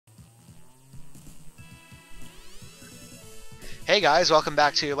Hey guys, welcome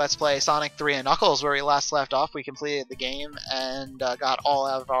back to Let's Play Sonic 3 and Knuckles. Where we last left off, we completed the game and got all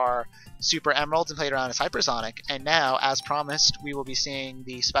of our Super Emeralds and played around as Hypersonic. And now, as promised, we will be seeing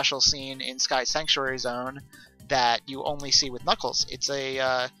the special scene in Sky Sanctuary Zone that you only see with Knuckles. It's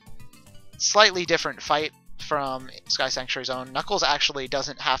a slightly different fight from Sky Sanctuary Zone. Knuckles actually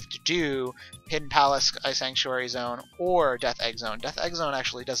doesn't have to do Hidden Palace, Sky Sanctuary Zone, or Death Egg Zone. Death Egg Zone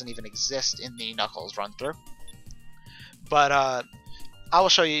actually doesn't even exist in the Knuckles run-through. But I will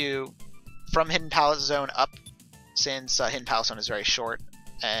show you from Hidden Palace Zone up, since Hidden Palace Zone is very short,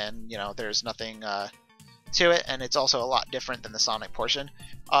 and there's nothing to it, and it's also a lot different than the Sonic portion.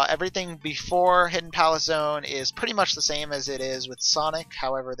 Everything before Hidden Palace Zone is pretty much the same as it is with Sonic.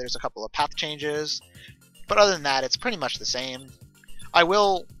 However, there's a couple of path changes, but other than that, it's pretty much the same. I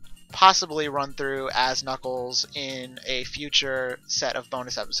will possibly run through as Knuckles in a future set of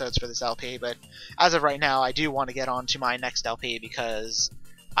bonus episodes for this LP, but as of right now, I do want to get on to my next LP because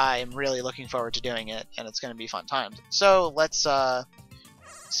I'm really looking forward to doing it, and it's going to be fun times. So let's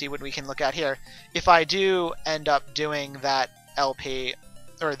see what we can look at here. If I do end up doing that LP,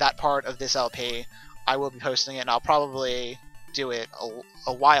 or that part of this LP, I will be posting it, and I'll probably do it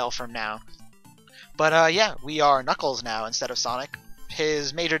a while from now. But yeah, we are Knuckles now instead of Sonic.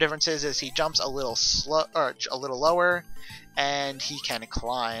 His major differences is he jumps a little lower, and he can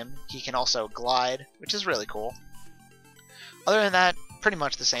climb. He can also glide, which is really cool. Other than that, pretty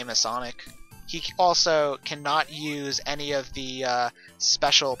much the same as Sonic. He also cannot use any of the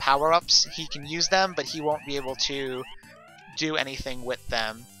special power-ups. He can use them, but he won't be able to do anything with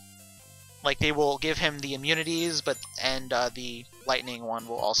them. Like, they will give him the immunities, and the lightning one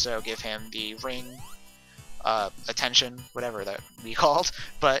will also give him the ring attention, whatever that be called,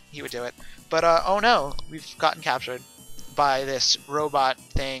 but he would do it. But oh no, we've gotten captured by this robot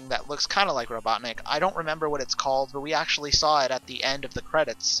thing that looks kind of like Robotnik. I don't remember what it's called, but we actually saw it at the end of the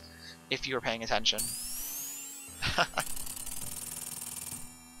credits, if you were paying attention.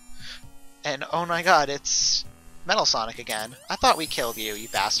 And oh my god, it's Metal Sonic again. I thought we killed you, you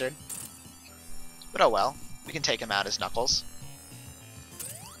bastard. But oh well, we can take him out as Knuckles.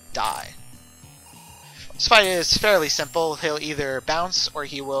 Die. This fight is fairly simple. He'll either bounce or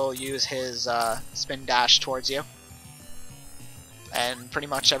he will use his spin dash towards you. And pretty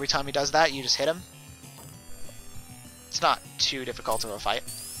much every time he does that, you just hit him. It's not too difficult of a fight.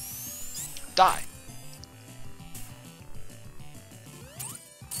 Die.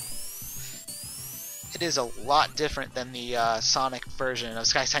 It is a lot different than the Sonic version of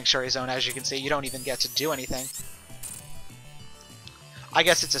Sky Sanctuary Zone. As you can see, you don't even get to do anything. I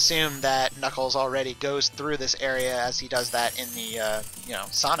guess it's assumed that Knuckles already goes through this area as he does that in the,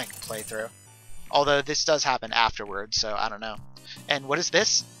 Sonic playthrough. Although this does happen afterwards, so I don't know. And what is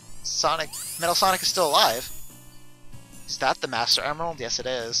this? Metal Sonic is still alive. Is that the Master Emerald? Yes, it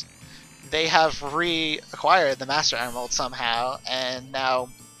is. They have reacquired the Master Emerald somehow, and now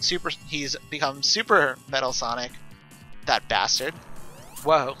he's become Super Metal Sonic. That bastard.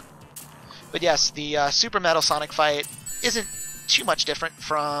 Whoa. But yes, the Super Metal Sonic fight isn't too much different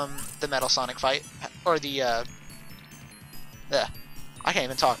from the Metal Sonic fight, or the I can't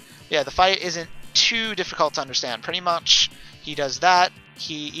even talk. Yeah, the fight isn't too difficult to understand. Pretty much, he does that.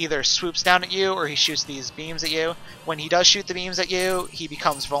 He either swoops down at you, or he shoots these beams at you. When he does shoot the beams at you, he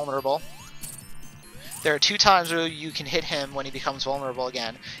becomes vulnerable. There are two times where you can hit him when he becomes vulnerable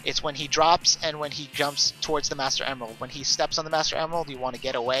again. It's when he drops and when he jumps towards the Master Emerald. When he steps on the Master Emerald, you want to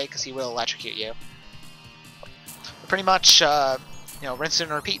get away because he will electrocute you. Pretty much, rinse and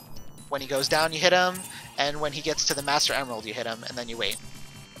repeat. When he goes down, you hit him, and when he gets to the Master Emerald, you hit him, and then you wait.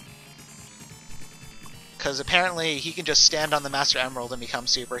 Because apparently he can just stand on the Master Emerald and become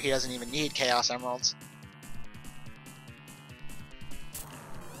Super. He doesn't even need Chaos Emeralds.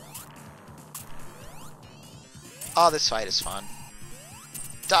 Oh, this fight is fun.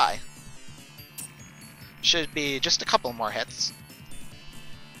 Die. Should be just a couple more hits.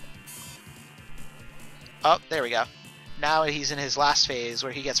 Oh, there we go. Now he's in his last phase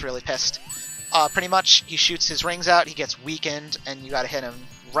where he gets really pissed. Pretty much, he shoots his rings out, he gets weakened, and you gotta hit him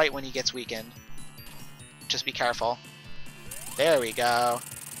right when he gets weakened. Just be careful. There we go.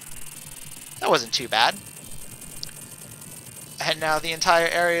 That wasn't too bad. And now the entire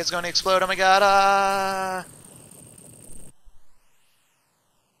area is going to explode. Oh my god,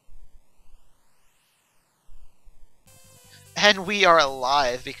 And we are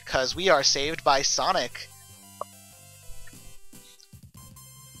alive because we are saved by Sonic.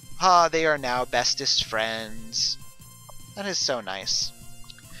 They are now bestest friends. That is so nice.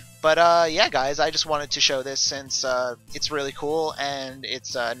 But yeah, guys, I just wanted to show this since it's really cool and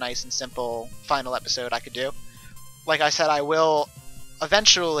it's a nice and simple final episode I could do. like I said, I will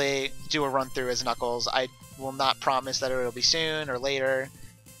eventually do a run through as Knuckles. I will not promise that it'll be soon or later.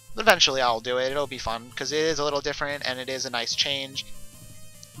 Eventually I'll do it. It'll be fun because it is a little different and it is a nice change.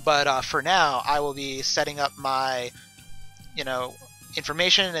 But for now, I will be setting up my,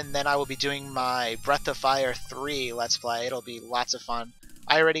 information, and then I will be doing my Breath of Fire 3 Let's Play. It'll be lots of fun.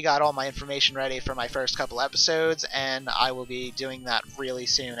 I already got all my information ready for my first couple episodes, and I will be doing that really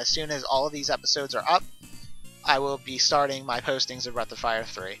soon. As soon as all of these episodes are up, I will be starting my postings of Breath of Fire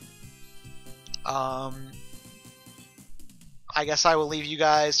 3. I guess I will leave you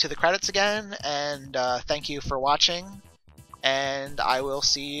guys to the credits again, and thank you for watching. And I will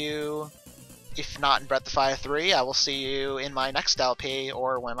see you, if not in Breath of Fire 3, I will see you in my next LP,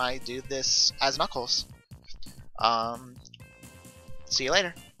 or when I do this as Knuckles. See you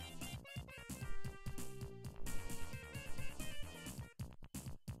later.